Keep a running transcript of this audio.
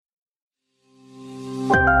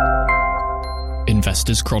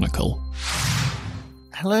Investors Chronicle.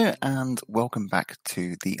 Hello and welcome back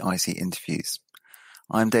to the IC Interviews.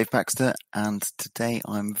 I'm Dave Baxter, and today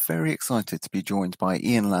I'm very excited to be joined by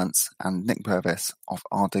Ian Lance and Nick Purvis of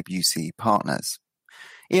RWC Partners.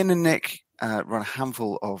 Ian and Nick run a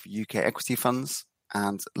handful of UK equity funds,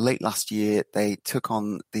 and late last year they took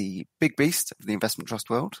on the big beast of the investment trust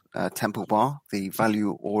world, Temple Bar, the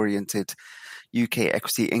value-oriented UK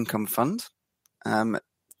equity income fund.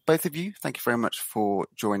 Both of you, thank you very much for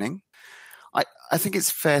joining. I think it's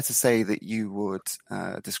fair to say that you would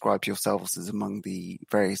describe yourselves as among the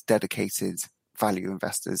various dedicated value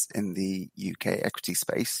investors in the UK equity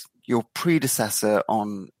space. Your predecessor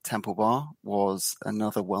on Temple Bar was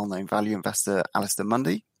another well-known value investor, Alistair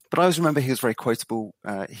Mundy. But I always remember he was very quotable.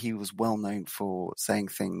 He was well known for saying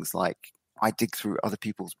things like, I dig through other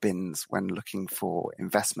people's bins when looking for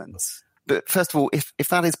investments. But first of all, if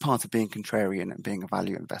that is part of being contrarian and being a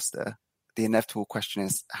value investor, the inevitable question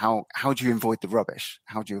is how do you avoid the rubbish?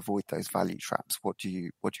 How do you avoid those value traps? What do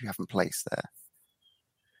you have in place there?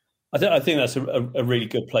 I think that's a really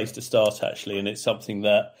good place to start, actually, and it's something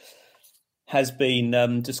that has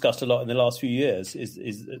been discussed a lot in the last few years. Is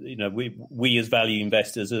we as value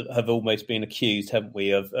investors have almost been accused, haven't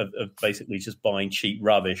we, of basically just buying cheap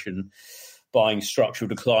rubbish and buying structural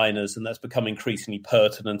decliners, and that's become increasingly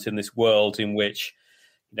pertinent in this world in which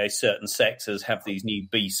certain sectors have these new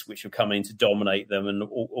beasts which have come in to dominate them, and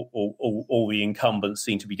all the incumbents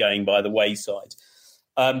seem to be going by the wayside.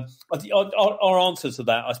 Our answer to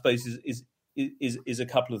that, I suppose, is a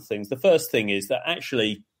couple of things. The first thing is that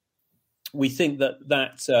actually we think that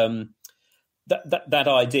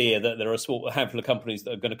idea that there are a handful of companies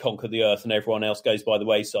that are going to conquer the earth and everyone else goes by the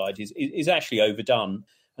wayside is actually overdone.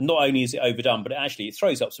 And not only is it overdone, but it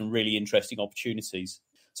throws up some really interesting opportunities.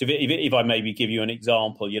 So if I maybe give you an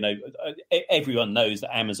example, everyone knows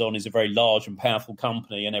that Amazon is a very large and powerful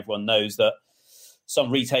company, and everyone knows that some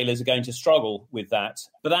retailers are going to struggle with that.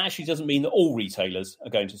 But that actually doesn't mean that all retailers are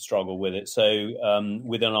going to struggle with it. So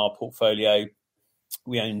within our portfolio,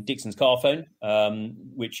 we own Dixons Carphone,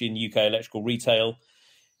 which in UK electrical retail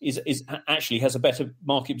is actually has a better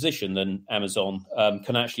market position than Amazon,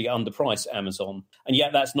 can actually underprice Amazon. And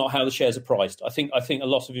yet that's not how the shares are priced. I think a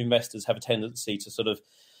lot of investors have a tendency to sort of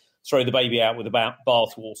throw the baby out with the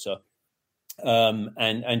bathwater,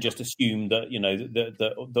 and just assume that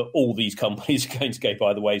that all these companies are going to go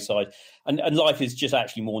by the wayside. And life is just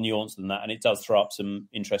actually more nuanced than that, and it does throw up some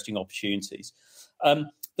interesting opportunities. The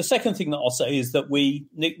second thing that I'll say is that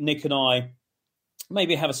Nick and I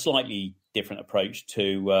maybe have a slightly different approach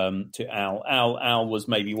to Al. Al was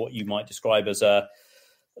maybe what you might describe as a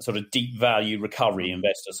sort of deep value recovery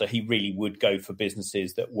investor. So he really would go for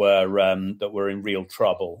businesses that were in real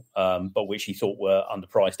trouble, but which he thought were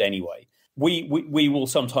underpriced anyway. We will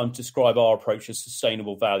sometimes describe our approach as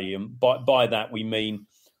sustainable value, and by that we mean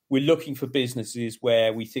we're looking for businesses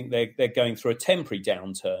where we think they're going through a temporary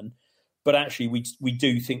downturn, but actually we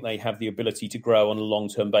do think they have the ability to grow on a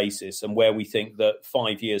long-term basis, and where we think that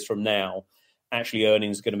 5 years from now, actually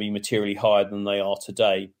earnings are going to be materially higher than they are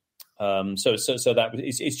today. So that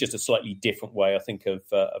it's just a slightly different way, I think, of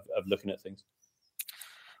looking at things.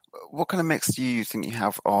 What kind of mix do you think you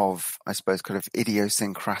have of, I suppose, kind of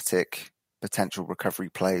idiosyncratic potential recovery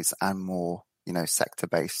plays and more,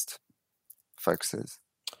 sector-based focuses?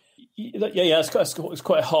 Yeah, it's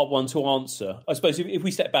quite a hard one to answer. I suppose if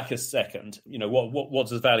we step back a second, what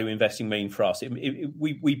does value investing mean for us?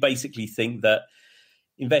 We basically think that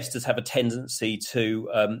investors have a tendency to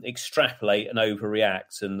extrapolate and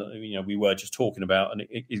overreact, and we were just talking about an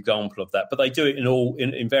example of that. But they do it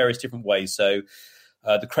in various different ways. So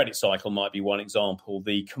the credit cycle might be one example.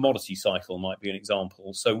 The commodity cycle might be an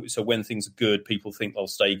example. So when things are good, people think they'll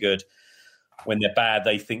stay good. When they're bad,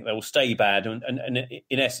 they think they'll stay bad. And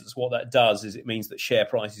in essence, what that does is it means that share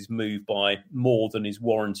prices move by more than is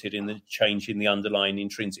warranted in the change in the underlying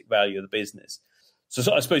intrinsic value of the business.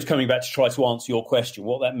 So I suppose coming back to try to answer your question,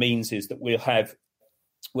 what that means is that we'll have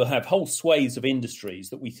whole swathes of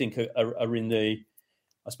industries that we think are in the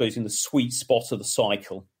sweet spot of the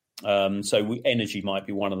cycle. Energy might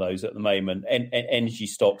be one of those at the moment. Energy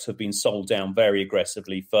stocks have been sold down very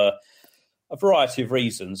aggressively for a variety of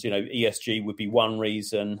reasons. ESG would be one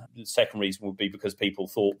reason. The second reason would be because people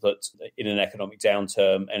thought that in an economic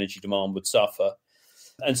downturn, energy demand would suffer.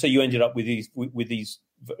 And so you ended up with these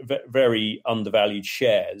very undervalued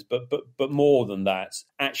shares. But more than that,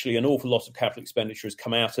 actually an awful lot of capital expenditure has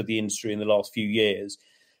come out of the industry in the last few years,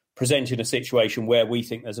 presenting a situation where we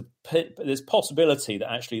think there's possibility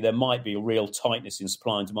that actually there might be a real tightness in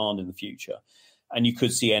supply and demand in the future. And you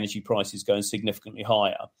could see energy prices going significantly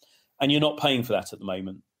higher. And you're not paying for that at the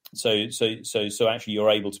moment. So actually you're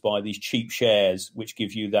able to buy these cheap shares, which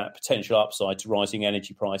give you that potential upside to rising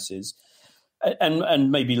energy prices.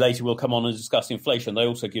 And maybe later we'll come on and discuss inflation. They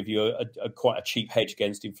also give you a quite a cheap hedge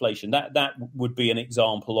against inflation. That would be an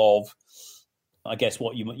example of, I guess,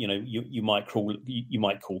 what you might call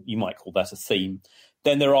that a theme.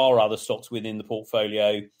 Then there are other stocks within the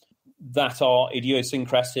portfolio that are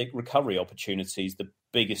idiosyncratic recovery opportunities. The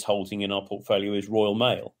biggest holding in our portfolio is Royal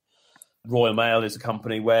Mail. Royal Mail is a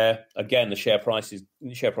company where, again, the share price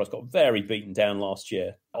got very beaten down last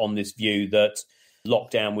year on this view that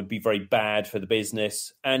lockdown would be very bad for the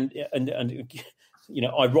business, and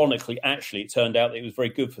ironically, actually, it turned out that it was very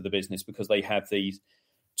good for the business because they have these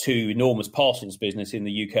two enormous parcels business in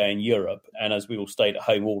the UK and Europe, and as we all stayed at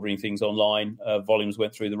home ordering things online, volumes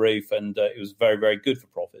went through the roof, and it was very, very good for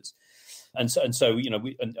profits. And so at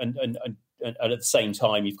the same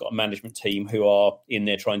time, you've got a management team who are in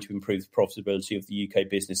there trying to improve the profitability of the UK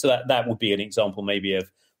business. So that would be an example, maybe,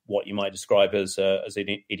 of what you might describe as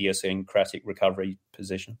an idiosyncratic recovery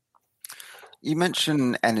position. You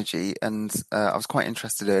mentioned energy, and I was quite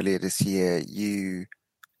interested earlier this year. You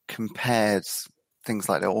compared things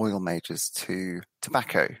like the oil majors to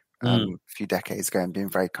tobacco a few decades ago, and being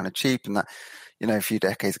very kind of cheap, and that, a few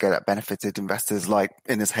decades ago that benefited investors like,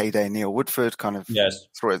 in his heyday, Neil Woodford, kind of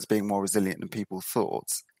through it as being more resilient than people thought.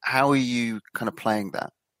 How are you kind of playing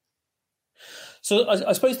that? So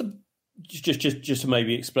I suppose just to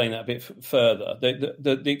maybe explain that a bit further,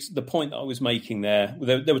 the point that I was making there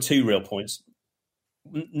were two real points.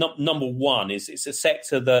 Number one is it's a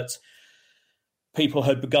sector that people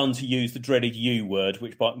had begun to use the dreaded U word,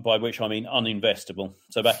 which by which I mean uninvestable.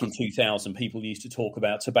 So back in 2000, people used to talk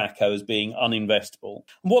about tobacco as being uninvestable.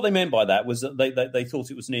 And what they meant by that was that they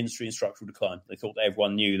thought it was an industry in structural decline. They thought that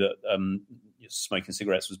everyone knew that smoking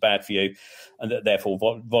cigarettes was bad for you, and that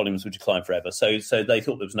therefore volumes would decline forever. So they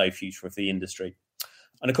thought there was no future of the industry.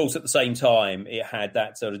 And of course, at the same time, it had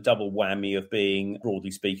that sort of double whammy of being,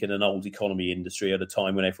 broadly speaking, an old economy industry at a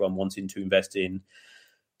time when everyone wanted to invest in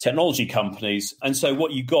technology companies. And so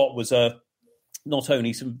what you got was not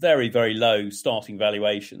only some very, very low starting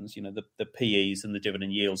valuations, the PEs and the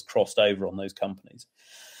dividend yields crossed over on those companies.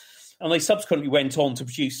 And they subsequently went on to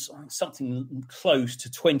produce something close to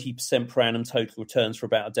 20% per annum total returns for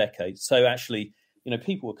about a decade. So actually,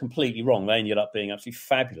 people were completely wrong. They ended up being absolutely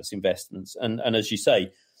fabulous investments. And as you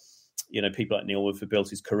say, people like Neil Woodford built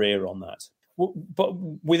his career on that. But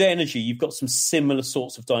with energy, you've got some similar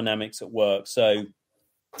sorts of dynamics at work. So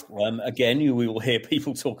again, we will hear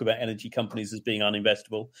people talk about energy companies as being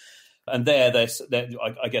uninvestable, and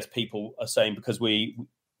I guess people are saying because we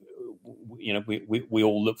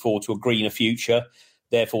all look forward to a greener future,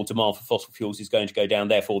 therefore demand for fossil fuels is going to go down.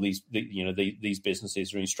 Therefore, these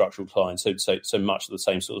businesses are in structural decline. So much of the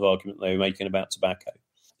same sort of argument they were making about tobacco.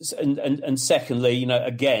 And secondly,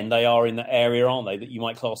 again, they are in that area, aren't they, that you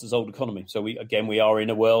might class as old economy. So we are in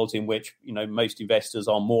a world in which most investors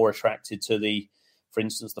are more attracted to for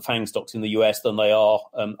instance, the FANG stocks in the US than they are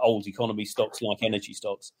old economy stocks like energy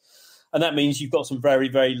stocks. And that means you've got some very,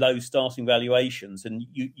 very low starting valuations, and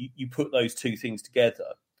you put those two things together,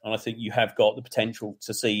 and I think you have got the potential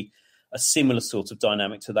to see a similar sort of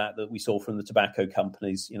dynamic to that we saw from the tobacco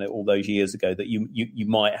companies, all those years ago, that you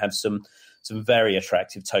might have some very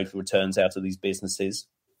attractive total returns out of these businesses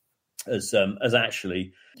as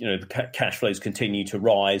actually, the cash flows continue to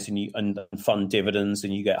rise and fund dividends,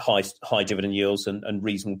 and you get high dividend yields and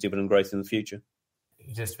reasonable dividend growth in the future.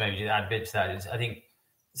 Just maybe to add a bit to that is, I think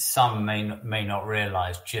some may not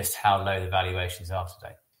realise just how low the valuations are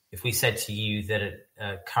today. If we said to you that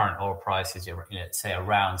at current oil prices, say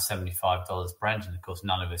around $75 Brent, and of course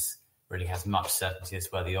none of us really has much certainty as to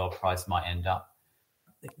where the oil price might end up,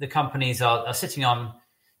 the companies are sitting on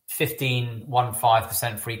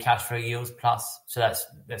 15% free cash flow yields plus. So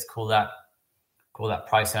let's call that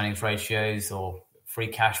price earnings ratios or free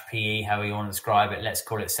cash PE, however you want to describe it. Let's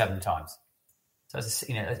call it 7 times. So it's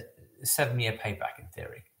a 7-year payback in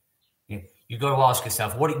theory. You've got to ask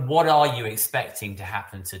yourself, what are you expecting to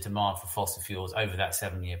happen to demand for fossil fuels over that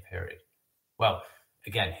 7-year period? Well,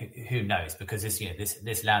 again, who knows? Because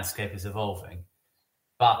this landscape is evolving.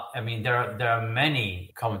 But I mean, there are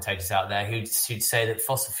many commentators out there who'd say that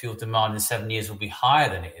fossil fuel demand in 7 years will be higher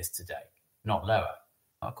than it is today, not lower.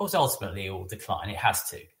 Of course, ultimately it will decline. It has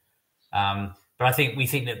to. But I think we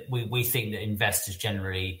think that investors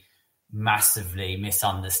generally massively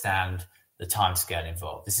misunderstand the timescale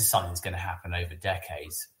involved. This is something that's going to happen over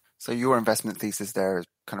decades. So your investment thesis there is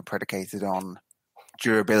kind of predicated on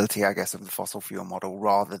durability, I guess, of the fossil fuel model,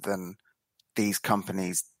 rather than these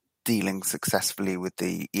companies dealing successfully with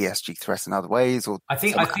the ESG threats in other ways? Or I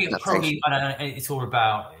think probably, I don't know, it's all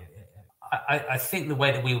about I think the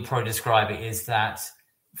way that we would probably describe it is that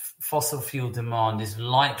fossil fuel demand is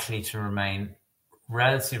likely to remain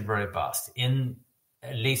relatively robust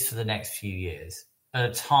at least for the next few years, at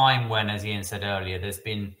a time when, as Ian said earlier, there's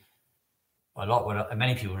been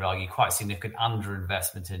many people would argue, quite significant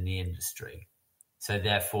underinvestment in the industry. So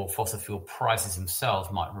therefore, fossil fuel prices themselves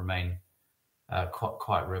might remain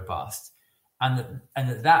quite robust. And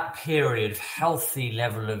that period of healthy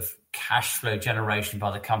level of cash flow generation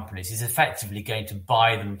by the companies is effectively going to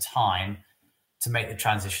buy them time to make the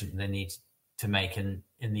transition that they need to make in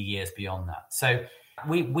the years beyond that. So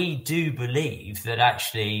we do believe that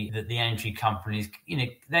actually that the energy companies,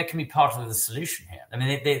 they can be part of the solution here. I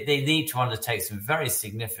mean, they need to undertake some very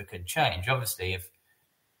significant change. Obviously, if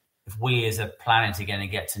we as a planet are going to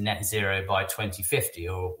get to net zero by 2050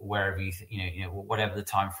 or wherever whatever the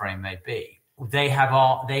time frame may be, they have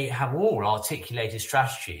all articulated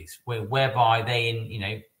strategies whereby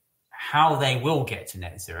they how they will get to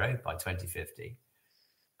net zero by 2050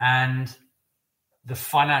 and the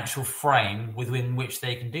financial frame within which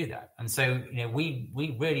they can do that. And so, we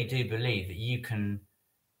really do believe that you can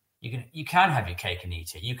have your cake and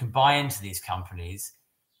eat it. You can buy into these companies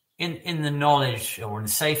in the knowledge, or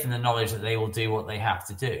safe in the knowledge that they will do what they have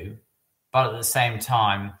to do, but at the same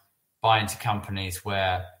time buy into companies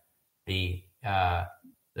where the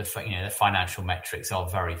financial metrics are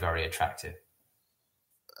very, very attractive.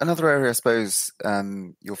 Another area, I suppose,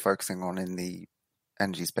 you're focusing on in the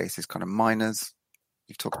energy space is kind of miners.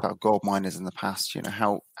 You've talked about gold miners in the past.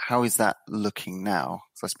 How is that looking now?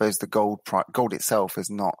 So I suppose the gold itself has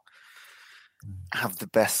not have the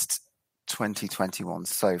best 2021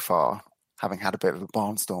 so far, having had a bit of a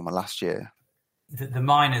barnstormer last year. The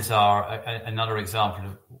miners are another example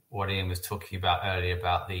of what Ian was talking about earlier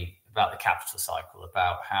about the capital cycle,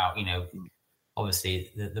 about how obviously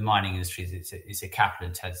the mining industry is a capital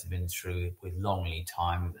intensive industry with long lead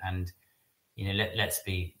time, and let's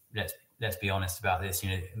be honest about this.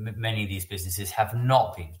 Many of these businesses have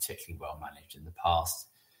not been particularly well managed in the past,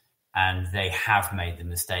 and they have made the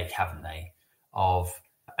mistake, haven't they, of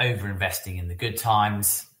over-investing in the good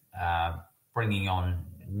times, bringing on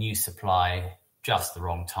new supply just the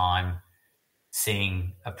wrong time,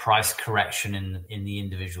 seeing a price correction in the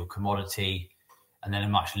individual commodity, and then a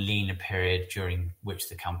much leaner period during which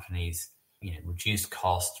the companies reduced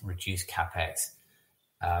cost, reduced capex,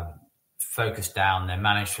 focus down, they're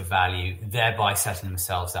managed for value, thereby setting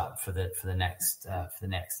themselves up for the next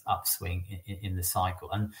upswing in the cycle.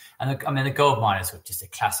 And the gold miners were just a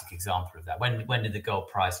classic example of that. When did the gold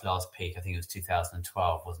price last peak? I think it was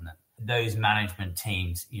 2012, wasn't it? Those management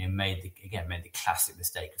teams, made the classic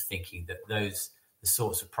mistake of thinking that the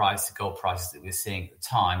sorts of gold prices that we're seeing at the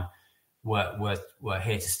time were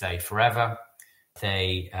here to stay forever.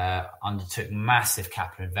 They undertook massive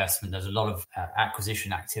capital investment. There's a lot of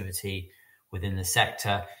acquisition activity within the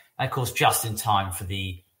sector. And of course, just in time for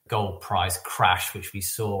the gold price crash, which we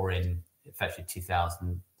saw in effectively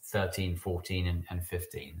 2013, 14 and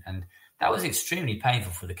 15. And that was extremely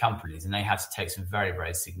painful for the companies, and they had to take some very,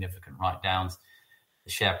 very significant write-downs.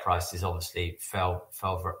 The share prices obviously fell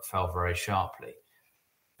very sharply.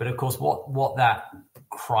 But of course, what that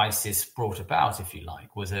crisis brought about, if you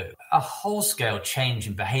like, was a whole-scale change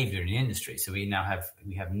in behaviour in the industry. So we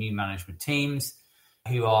have new management teams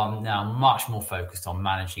who are now much more focused on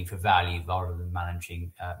managing for value rather than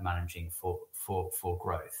managing for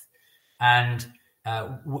growth, and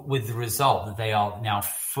with the result that they are now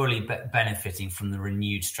fully benefiting from the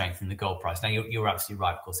renewed strength in the gold price. Now, you're absolutely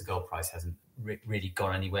right. Of course, the gold price hasn't really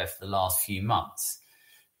gone anywhere for the last few months.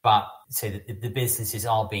 But so the businesses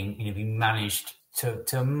are being managed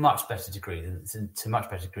to a much better degree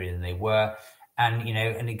than they were, and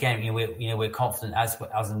again we're confident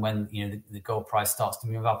as and when the gold price starts to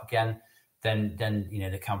move up again, then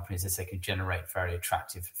the companies, as they can generate very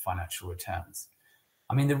attractive financial returns.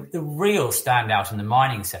 I mean, the real standout in the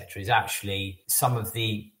mining sector is actually some of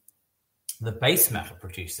the base metal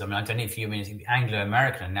producers. I mean, I don't know if Anglo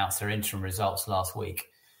American announced their interim results last week.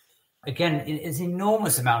 Again, there's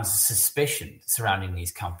enormous amounts of suspicion surrounding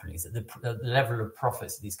these companies that the level of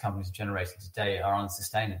profits that these companies are generating today are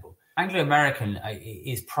unsustainable. Anglo American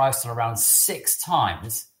is priced at around 6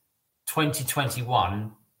 times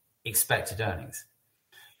 2021 expected earnings.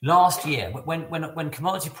 Last year, when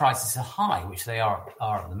commodity prices are high, which they are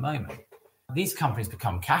at the moment, these companies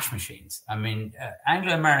become cash machines. I mean,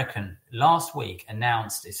 Anglo American last week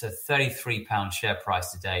announced it's a £33 share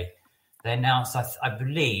price today. They announced, I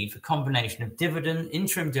believe, a combination of dividend,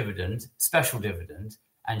 interim dividend, special dividend,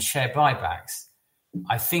 and share buybacks.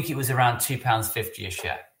 I think it was around £2.50 a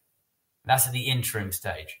share. That's at the interim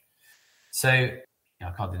stage. So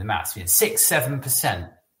I can't do the maths, 6-7%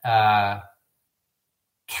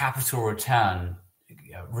 capital return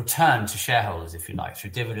to shareholders, if you like,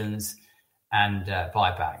 through dividends and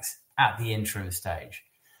buybacks at the interim stage.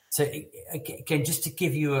 So again, just to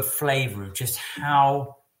give you a flavour of just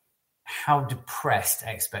how depressed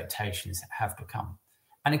expectations have become.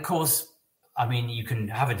 And of course, I mean, you can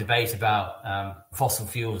have a debate about fossil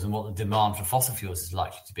fuels and what the demand for fossil fuels is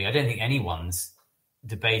likely to be. I don't think anyone's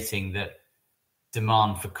debating that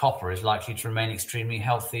demand for copper is likely to remain extremely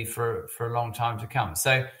healthy for a long time to come.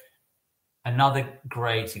 So another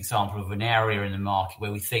great example of an area in the market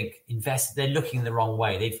where we think investors, they're looking the wrong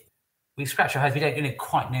way. We scratch our heads. We don't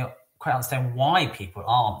quite understand why people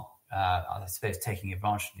aren't, I suppose, taking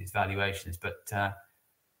advantage of these valuations. But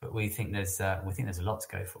we think there's a lot to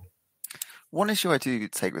go for. One issue I do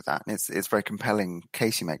take with that, and it's a very compelling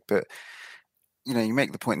case you make, but you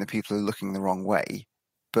make the point that people are looking the wrong way.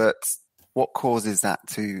 But what causes that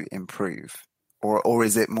to improve, or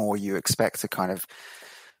is it more you expect to kind of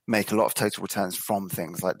make a lot of total returns from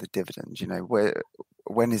things like the dividend?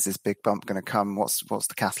 When is this big bump going to come? What's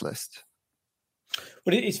the catalyst?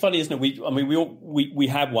 Well, it's funny, isn't it? We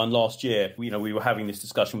had one last year. We were having this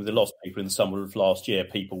discussion with a lot of people in the summer of last year.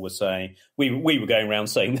 People were saying we were going around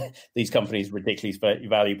saying these companies ridiculously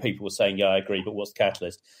value. People were saying, "Yeah, I agree, but what's the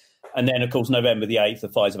catalyst?" And then, of course, November the 8th, the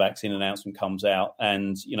Pfizer vaccine announcement comes out,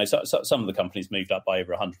 and so some of the companies moved up by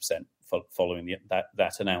over 100% following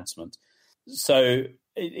that announcement. So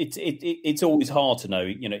it's always hard to know,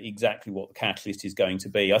 exactly what the catalyst is going to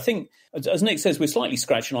be. I think, as Nick says, we're slightly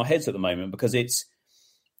scratching our heads at the moment because it's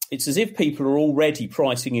as if people are already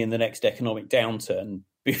pricing in the next economic downturn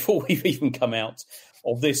before we've even come out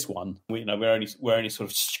of this one. We're only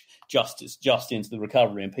sort of just into the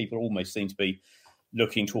recovery, and people almost seem to be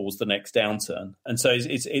looking towards the next downturn. And so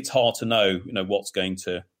it's hard to know, what's going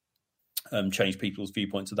to change people's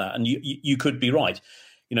viewpoints of that. And you could be right.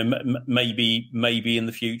 Maybe in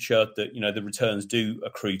the future that, the returns do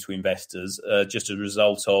accrue to investors just as a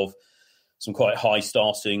result of some quite high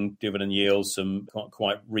starting dividend yields, some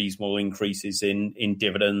quite reasonable increases in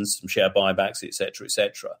dividends, some share buybacks, et cetera, et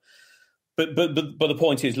cetera. But the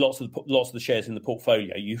point is, lots of the shares in the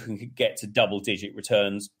portfolio, you can get to double-digit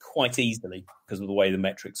returns quite easily because of the way the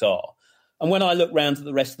metrics are. And when I look around at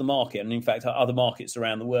the rest of the market, and in fact other markets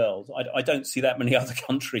around the world, I don't see that many other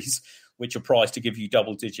countries which are priced to give you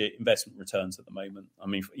double-digit investment returns at the moment. I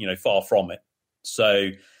mean, far from it. So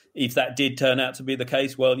if that did turn out to be the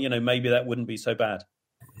case, well, maybe that wouldn't be so bad.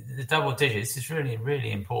 The double digits is really,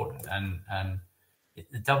 really important, and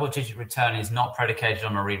the double-digit return is not predicated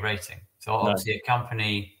on a re-rating. So obviously, a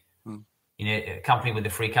company with a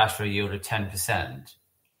free cash flow yield of 10%,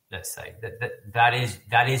 let's say that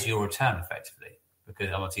is your return effectively,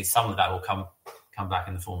 because obviously some of that will come back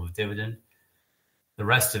in the form of dividend. The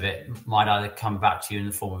rest of it might either come back to you in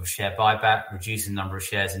the form of a share buyback, reducing the number of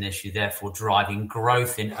shares in issue, therefore driving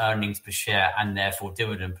growth in earnings per share and therefore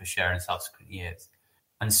dividend per share in subsequent years.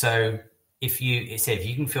 And so if you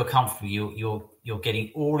can feel comfortable, you're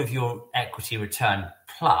getting all of your equity return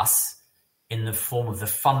plus in the form of the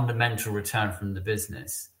fundamental return from the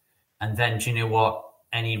business. And then, do you know what?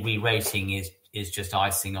 Any re-rating is just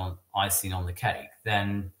icing on the cake.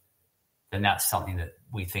 Then that's something that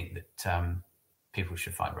we think that people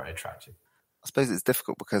should find very attractive. I suppose it's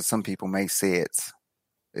difficult because some people may see it's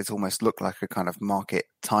almost look like a kind of market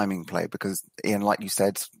timing play because, Ian, like you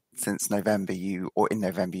said, since November in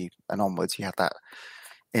November and onwards, you had that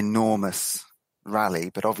enormous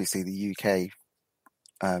rally. But obviously the UK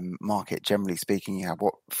market, generally speaking, you have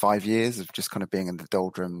 5 years of just kind of being in the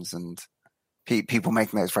doldrums and people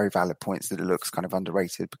making those very valid points that it looks kind of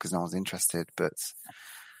underrated because no one's interested. But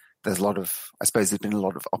there's there's been a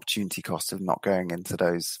lot of opportunity cost of not going into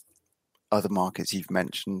those other markets you've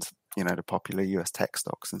mentioned, the popular US tech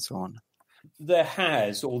stocks and so on. There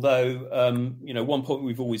has, although, one point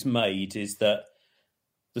we've always made is that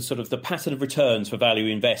the pattern of returns for value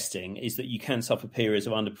investing is that you can suffer periods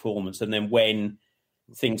of underperformance, and then when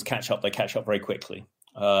things catch up, they catch up very quickly.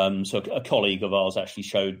 So a colleague of ours actually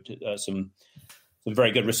showed some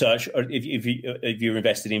very good research. If you're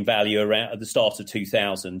invested in value around at the start of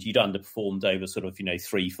 2000, you'd underperformed over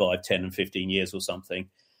 3, 5, 10 and 15 years or something.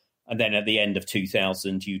 And then at the end of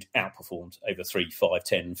 2000, you'd outperformed over 3, 5,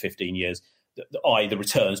 10 and 15 years. The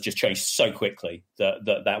returns just changed so quickly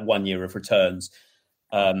that 1 year of returns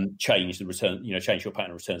changed the return, changed your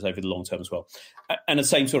pattern of returns over the long term as well. And the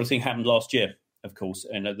same sort of thing happened last year, of course.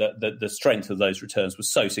 And the strength of those returns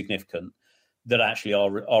was so significant that actually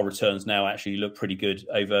our returns now actually look pretty good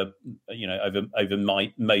over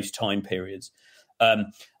most time periods.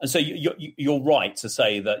 And so you're right to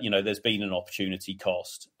say that there's been an opportunity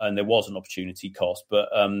cost, and there was an opportunity cost, but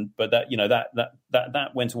that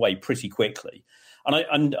went away pretty quickly.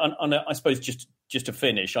 And I suppose just to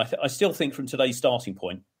finish, I still think from today's starting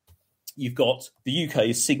point, you've got the UK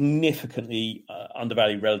is significantly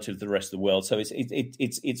undervalued relative to the rest of the world. So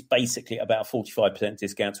it's basically about 45%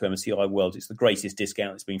 discount to MSCI World. It's the greatest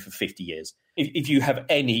discount it's been for 50 years. If you have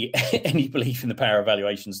any belief in the power of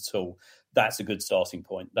valuations at all, that's a good starting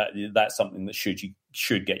point. That's something that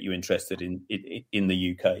should get you interested in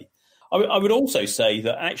the UK. I would also say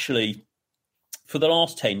that actually for the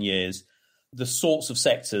last 10 years, the sorts of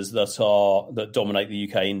sectors that dominate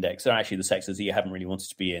the UK index are actually the sectors that you haven't really wanted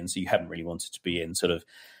to be in. So you haven't really wanted to be in sort of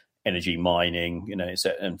energy, mining,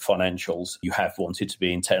 and financials. You have wanted to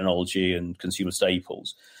be in technology and consumer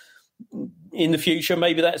staples. In the future,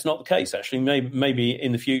 maybe that's not the case. Actually, maybe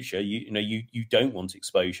in the future, you don't want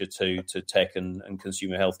exposure to tech and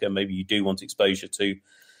consumer healthcare. Maybe you do want exposure to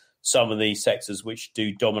some of these sectors which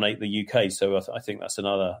do dominate the UK. So I think that's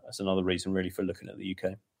another reason really for looking at the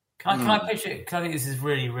UK. Can I pitch it? Because I think this is a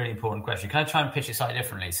really, really important question. Can I try and pitch it slightly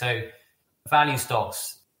differently? So value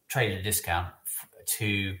stocks trade at a discount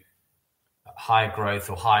to higher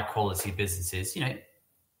growth or higher quality businesses,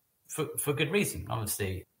 for good reason,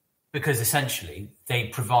 obviously, because essentially they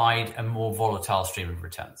provide a more volatile stream of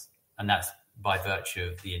returns. And that's by virtue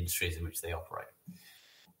of the industries in which they operate.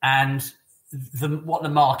 And what the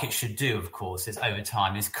market should do, of course, is over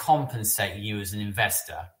time is compensate you as an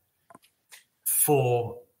investor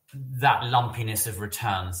for that lumpiness of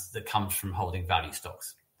returns that comes from holding value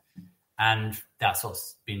stocks. And that's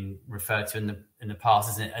what's been referred to in the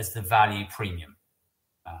past as the value premium.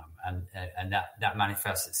 And that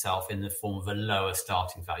manifests itself in the form of a lower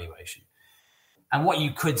starting valuation. And what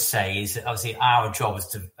you could say is that obviously our job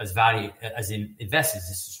as investors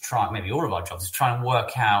is to try, maybe all of our jobs is to try and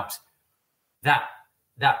work out that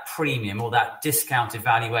premium or that discounted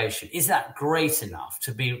valuation. Is that great enough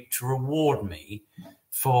to reward me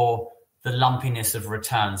for the lumpiness of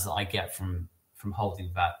returns that I get from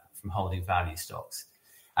holding value stocks?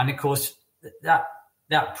 And of course,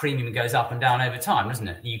 that premium goes up and down over time, doesn't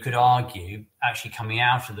it? You could argue, actually coming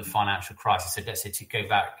out of the financial crisis, so let's say to go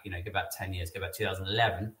back 10 years, go back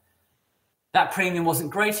 2011, that premium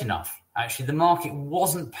wasn't great enough. Actually, the market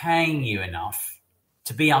wasn't paying you enough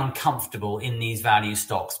to be uncomfortable in these value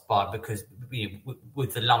stocks, because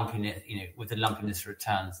with the lumpiness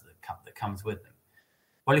returns that comes with them.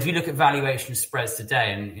 Well, if you look at valuation spreads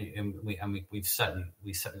today, and we've certainly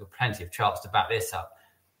got plenty of charts to back this up,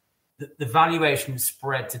 the valuation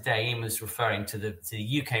spread today, Ian was referring to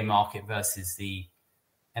the UK market versus the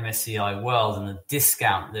MSCI World and the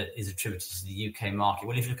discount that is attributed to the UK market.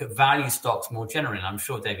 Well, if you look at value stocks more generally, and I'm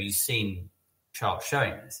sure, David, you've seen charts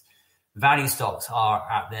showing this, value stocks are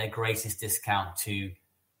at their greatest discount to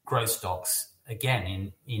growth stocks,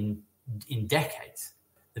 again, in decades.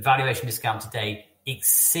 The valuation discount today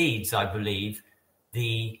exceeds, I believe,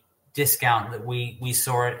 the discount that we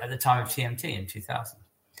saw at the time of TMT in 2000.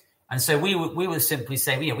 And so we would simply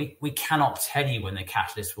say, we cannot tell you when the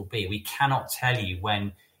catalyst will be. We cannot tell you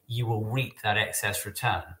when you will reap that excess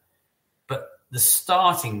return. But the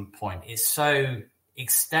starting point is so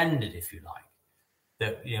extended, if you like,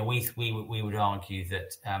 that we would argue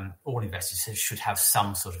that all investors should have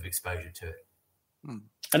some sort of exposure to it.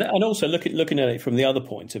 And also looking at it from the other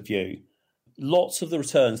point of view, lots of the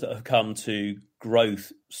returns that have come to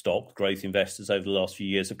growth investors over the last few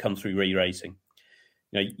years have come through re-rating.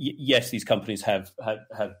 Yes, these companies have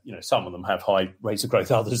some of them have high rates of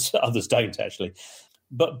growth, others don't actually.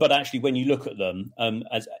 But actually, when you look at them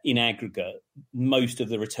as in aggregate, most of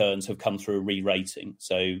the returns have come through a re-rating.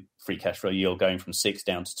 So free cash flow yield going from 6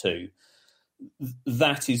 down to 2.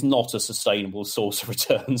 That is not a sustainable source of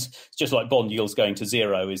returns. It's just like bond yields going to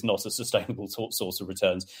 0 is not a sustainable source of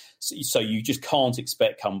returns. So you just can't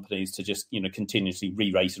expect companies to just continuously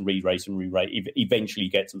re-rate and re-rate and re-rate. Eventually,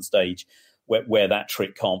 you get to the stage where that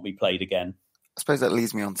trick can't be played again. I suppose that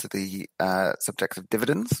leads me on to the subject of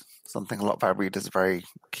dividends, something a lot of our readers are very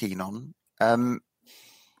keen on.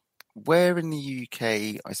 Where in the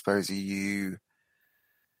UK, I suppose, are you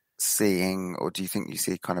seeing, or do you think you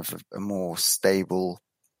see kind of a more stable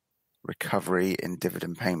recovery in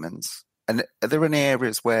dividend payments? And are there any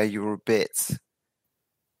areas where you're a bit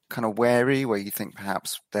kind of wary, where you think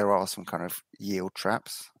perhaps there are some kind of yield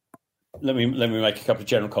traps? Let me make a couple of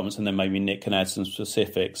general comments, and then maybe Nick can add some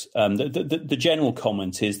specifics. The general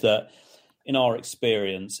comment is that in our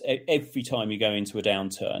experience, every time you go into a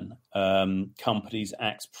downturn, companies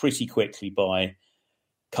act pretty quickly by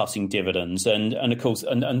cutting dividends, and of course,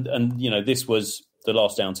 and this was the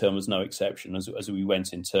last downturn was no exception. As we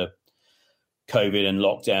went into COVID and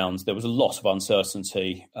lockdowns, there was a lot of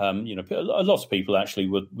uncertainty. A lot of people actually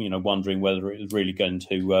were, wondering whether it was really going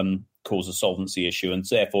to cause a solvency issue, and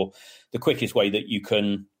therefore, the quickest way that you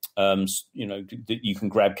can, that you can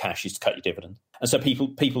grab cash is to cut your dividend. And so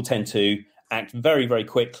people tend to act very, very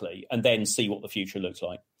quickly and then see what the future looks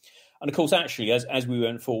like. And of course, actually, as we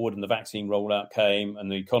went forward and the vaccine rollout came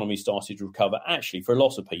and the economy started to recover, actually, for a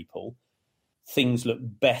lot of people, things look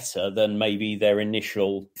better than maybe their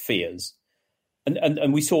initial fears.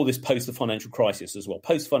 And we saw this post the financial crisis as well.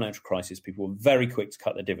 Post financial crisis, people were very quick to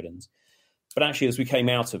cut their dividends. But actually, as we came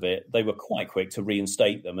out of it, they were quite quick to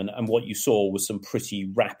reinstate them. And what you saw was some pretty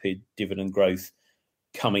rapid dividend growth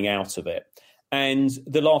coming out of it. And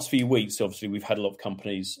the last few weeks, obviously, we've had a lot of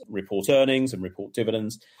companies report earnings and report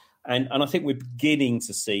dividends. And I think we're beginning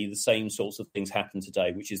to see the same sorts of things happen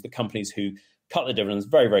today, which is the companies who cut their dividends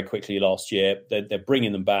very, very quickly last year, they're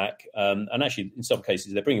bringing them back. And actually, in some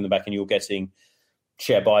cases, they're bringing them back and you're getting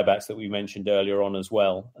share buybacks that we mentioned earlier on as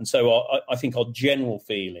well. And so I think our general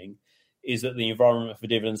feeling is that the environment for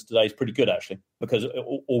dividends today is pretty good, actually, because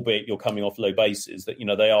albeit you're coming off low bases, that,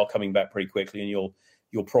 they are coming back pretty quickly and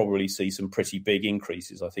you'll probably see some pretty big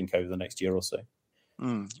increases, I think, over the next year or so.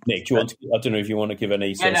 Nick, I don't know if you want to give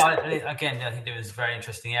any... Again, I think it was a very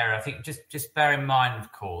interesting area. I think just bear in mind,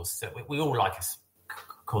 of course, that we all like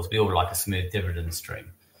a smooth dividend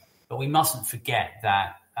stream, but we mustn't forget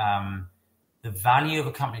that the value of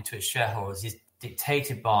a company to its shareholders is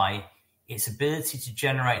dictated by its ability to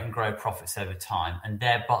generate and grow profits over time, and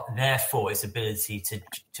therefore its ability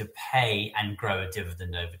to pay and grow a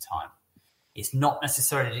dividend over time. It's not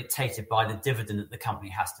necessarily dictated by the dividend that the company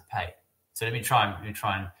has to pay. So let me try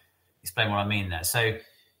and explain what I mean there. So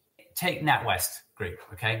take NatWest Group,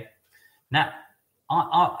 okay? Now,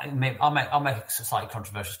 I'll make a slightly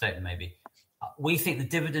controversial statement. Maybe we think the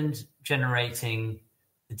dividend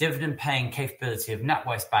paying capability of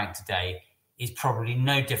NatWest Bank today is probably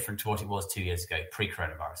no different to what it was 2 years ago,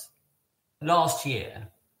 pre-coronavirus. Last year,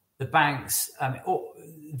 the banks,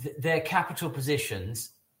 their capital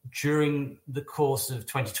positions during the course of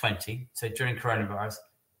 2020, so during coronavirus,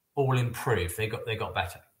 all improved. They got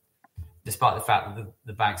better, despite the fact that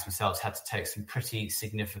the banks themselves had to take some pretty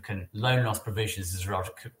significant loan loss provisions as a result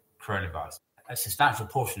of coronavirus. A substantial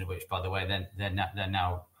portion of which, by the way, they're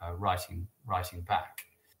now writing back.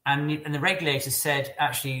 And the regulators said,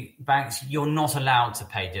 actually, banks, you're not allowed to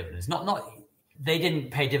pay dividends. They didn't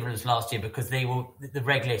pay dividends last year because the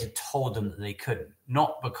regulator told them that they couldn't,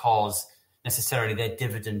 not because necessarily their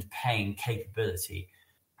dividend paying capability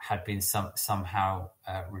had been somehow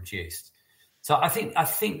reduced. So I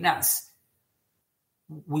think that's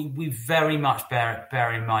we very much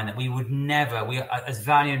bear in mind that we would never, as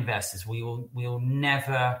value investors, we will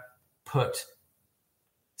never put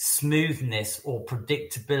smoothness or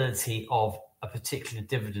predictability of a particular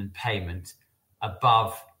dividend payment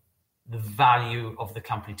above the value of the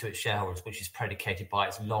company to its shareholders, which is predicated by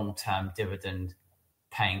its long-term dividend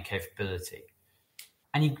paying capability.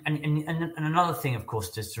 And another thing, of course,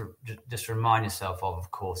 just to remind yourself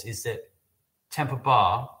of course, is that Temple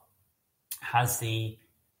Bar has the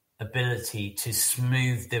ability to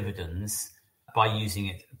smooth dividends by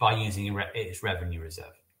using its revenue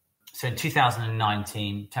reserve. So in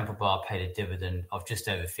 2019, Temple Bar paid a dividend of just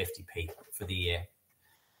over 50p for the year.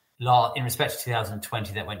 In respect to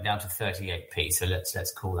 2020, that went down to 38p. So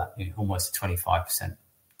let's call that almost a 25%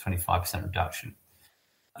 reduction.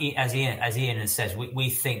 As Ian has said, we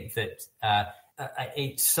think that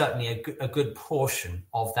it's certainly a good portion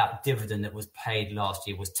of that dividend that was paid last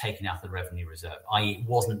year was taken out of the revenue reserve, i.e. it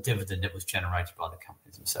wasn't dividend that was generated by the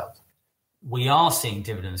companies themselves. We are seeing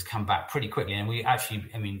dividends come back pretty quickly, and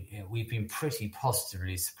we've been pretty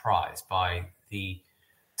positively surprised by the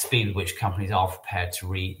speed with which companies are prepared to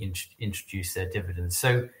reintroduce their dividends.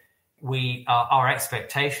 So our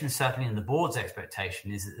expectation, certainly in the board's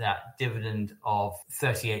expectation, is that dividend of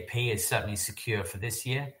 38p is certainly secure for this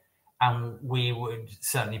year. And we would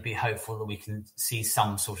certainly be hopeful that we can see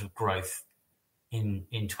some sort of growth in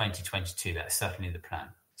 2022. That's certainly the plan.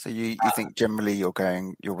 So you think generally you're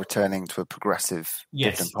returning to a progressive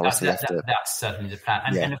dividend policy? That's certainly the plan.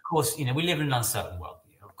 And of course, we live in an uncertain world.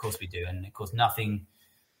 Of course we do. And of course,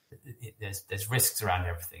 there's risks around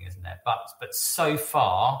everything, isn't there? But so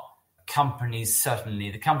far, the companies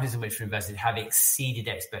in which we invested have exceeded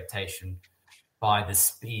expectation by the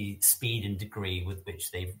speed and degree with which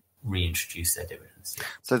they've reintroduced their dividends.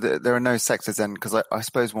 So there are no sectors then, because I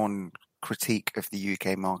suppose one critique of the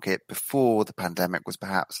UK market before the pandemic was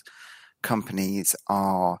perhaps companies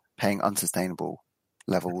are paying unsustainable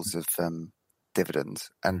levels of dividend,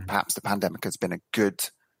 and perhaps the pandemic has been a good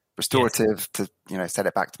restorative to set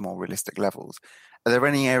it back to more realistic levels. Are there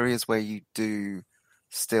any areas where you do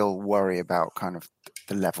still worry about kind of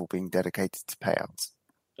the level being dedicated to payouts?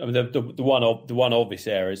 I mean, the one obvious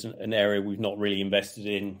area is an area we've not really invested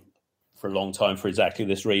in for a long time for exactly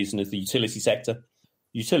this reason, is the utility sector.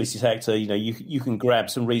 Utility sector, you can grab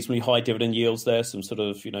some reasonably high dividend yields there, some sort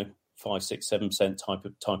of 5, 6, 7%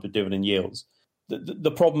 type of dividend yields.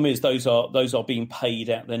 The problem is those are being paid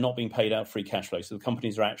out. They're not being paid out free cash flow. So the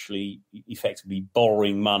companies are actually effectively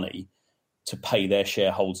borrowing money to pay their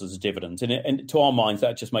shareholders as a dividend. And to our minds,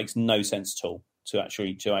 that just makes no sense at all to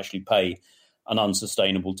actually pay an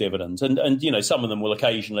unsustainable dividend. And some of them will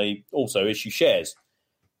occasionally also issue shares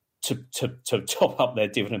to top up their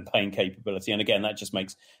dividend paying capability. And again, that just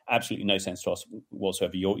makes absolutely no sense to us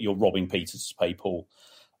whatsoever. You're robbing Peter to pay Paul.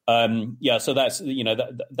 So that's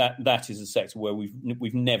that is a sector where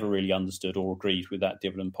we've never really understood or agreed with that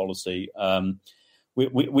dividend policy.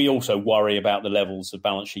 We also worry about the levels of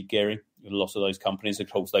balance sheet gearing. A lot of those companies,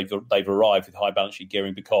 of course, they've arrived with high balance sheet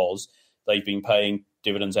gearing because they've been paying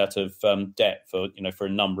dividends out of debt for a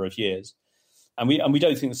number of years, and we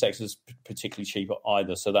don't think the sector is particularly cheap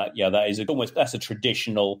either. So that's a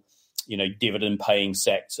traditional dividend paying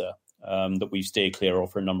sector that we've steered clear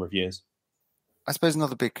of for a number of years. I suppose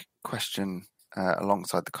another big question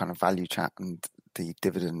alongside the kind of value chat and the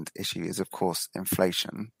dividend issue is, of course,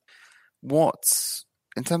 inflation.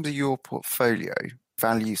 In terms of your portfolio,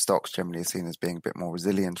 value stocks generally are seen as being a bit more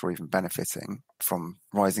resilient or even benefiting from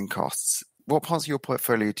rising costs. What parts of your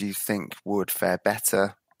portfolio do you think would fare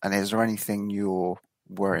better? And is there anything you're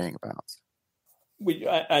worrying about? We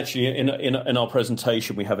actually, in our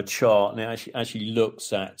presentation, we have a chart, and it actually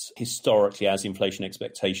looks at historically as inflation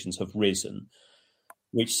expectations have risen,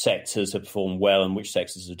 which sectors have performed well and which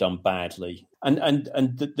sectors have done badly. And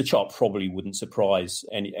the chart probably wouldn't surprise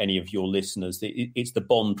any of your listeners. It's the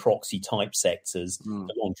bond proxy type sectors,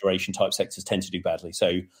 the long duration type sectors tend to do badly.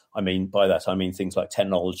 So by that I mean things like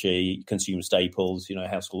technology, consumer staples,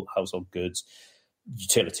 household goods,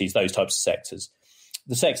 utilities, those types of sectors.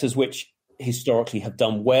 The sectors which historically have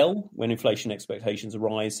done well when inflation expectations are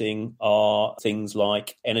rising are things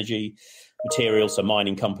like energy, materials, so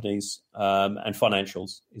mining companies, and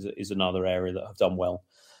financials is another area that have done well.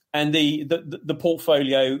 And the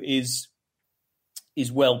portfolio is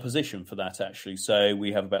well positioned for that, actually. So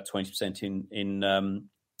we have about 20% in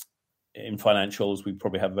financials. We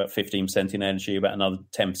probably have about 15% in energy, about another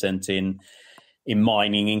 10% in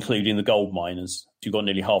mining, including the gold miners. You've got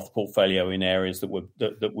nearly half the portfolio in areas that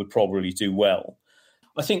would probably do well.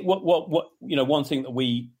 I think what one thing that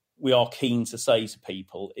we are keen to say to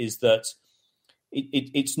people is that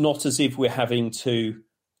it's not as if we're having to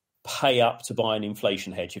pay up to buy an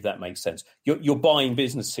inflation hedge, if that makes sense. You're buying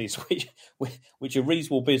businesses which are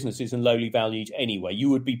reasonable businesses and lowly valued anyway. You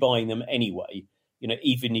would be buying them anyway,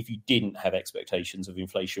 even if you didn't have expectations of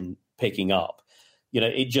inflation picking up.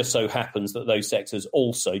 It just so happens that those sectors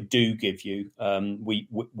also do give you,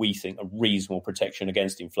 we think, a reasonable protection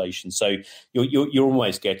against inflation. So you're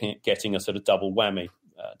almost getting a sort of double whammy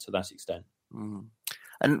to that extent. Mm.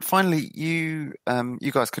 And finally, you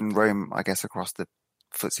guys can roam, I guess, across the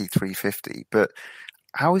FTSE 350. But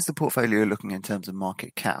how is the portfolio looking in terms of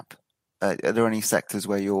market cap? Are there any sectors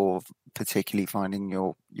where you're particularly finding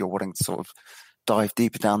you're wanting to sort of dive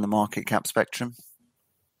deeper down the market cap spectrum?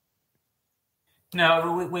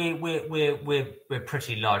 No, we're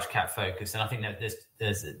pretty large cap focused, and I think that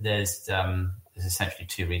there's essentially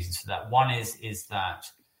two reasons for that. One is that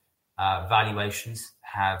valuations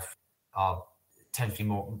are tend to be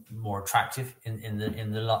more attractive in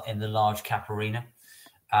the large cap arena.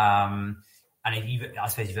 And I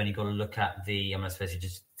suppose you've only got to look at I suppose you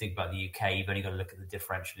just think about the UK. You've only got to look at the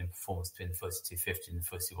differential in performance between the FTSE 250 and the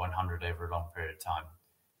FTSE 100 over a long period of time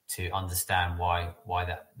to understand why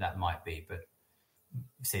that might be. But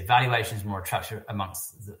say valuations more attractive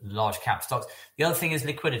amongst the large cap stocks. The other thing is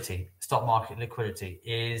liquidity. Stock market liquidity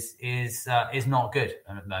is not good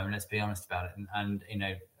at the moment. Let's be honest about it. And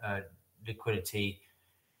liquidity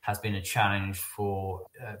has been a challenge for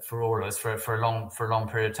all of us for a long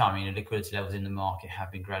period of time. Liquidity levels in the market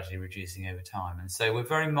have been gradually reducing over time, and so we're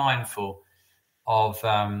very mindful of.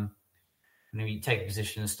 You take a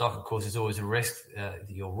position in the stock. Of course, there's always a risk that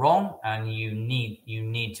you're wrong, and you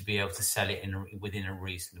need to be able to sell it within a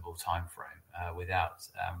reasonable time frame without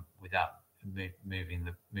moving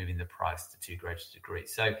the price to too great a degree.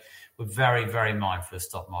 So we're very, very mindful of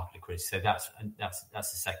stock market liquidity. So that's the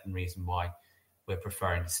second reason why we're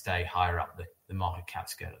preferring to stay higher up the market cap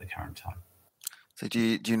scale at the current time. So do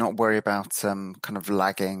you not worry about kind of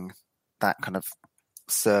lagging that kind of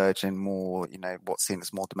surge in more, what's seen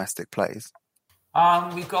as more domestic plays?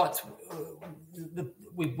 We've got the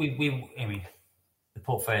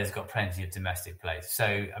portfolio's got plenty of domestic plays. So,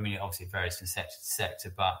 I mean, it obviously varies from sector to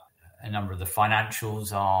sector, but a number of the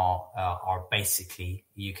financials are basically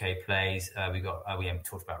UK plays. We haven't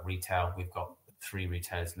talked about retail. We've got 3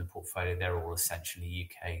 retailers in the portfolio. They're all essentially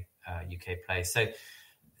UK plays.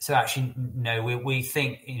 So actually, no, we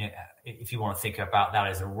think, if you want to think about that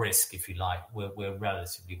as a risk, if you like, we're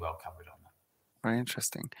relatively well covered on that. Very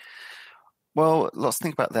interesting. Well, lots to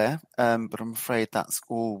think about there, but I'm afraid that's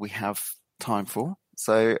all we have time for.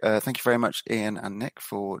 So thank you very much, Ian and Nick,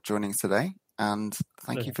 for joining us today, and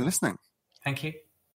thank you for listening. Thank you.